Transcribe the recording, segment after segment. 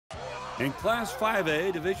In Class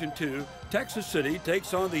 5A Division II, Texas City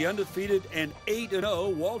takes on the undefeated and 8-0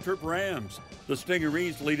 Waltrip Rams. The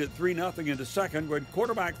Stingarees lead at 3-0 into second when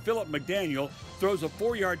quarterback Philip McDaniel throws a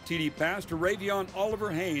 4-yard TD pass to Ravion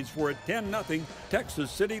Oliver Haynes for a 10-0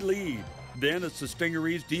 Texas City lead. Then it's the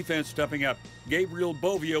Stingarees defense stepping up. Gabriel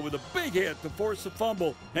Bovio with a big hit to force a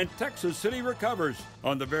fumble, and Texas City recovers.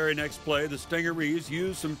 On the very next play, the Stingarees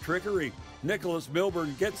use some trickery. Nicholas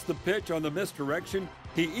Milburn gets the pitch on the misdirection.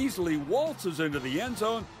 He easily waltzes into the end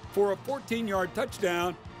zone for a 14-yard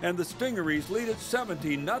touchdown, and the Stingarees lead at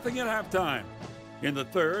 17-0 at halftime. In the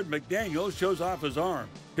third, McDaniel shows off his arm.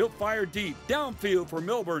 He'll fire deep downfield for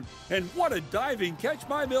Milburn, and what a diving catch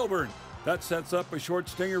by Milburn. That sets up a short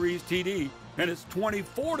Stingarees TD, and it's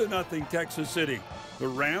 24-0 Texas City. The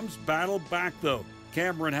Rams battle back, though.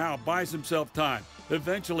 Cameron Howe buys himself time,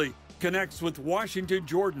 eventually connects with Washington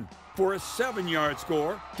Jordan for a 7-yard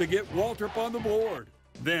score to get Waltrip on the board.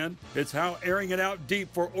 Then it's Howe airing it out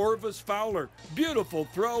deep for Orvis Fowler. Beautiful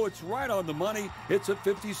throw. It's right on the money. It's a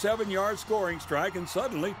 57-yard scoring strike, and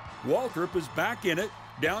suddenly Waltrip is back in it,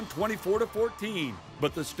 down 24-14.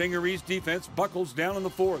 But the Stingarees defense buckles down in the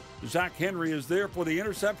fourth. Zach Henry is there for the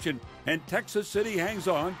interception, and Texas City hangs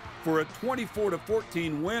on for a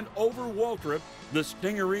 24-14 win over Waltrip. The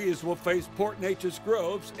Stingarees will face Port Neches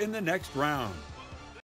Groves in the next round.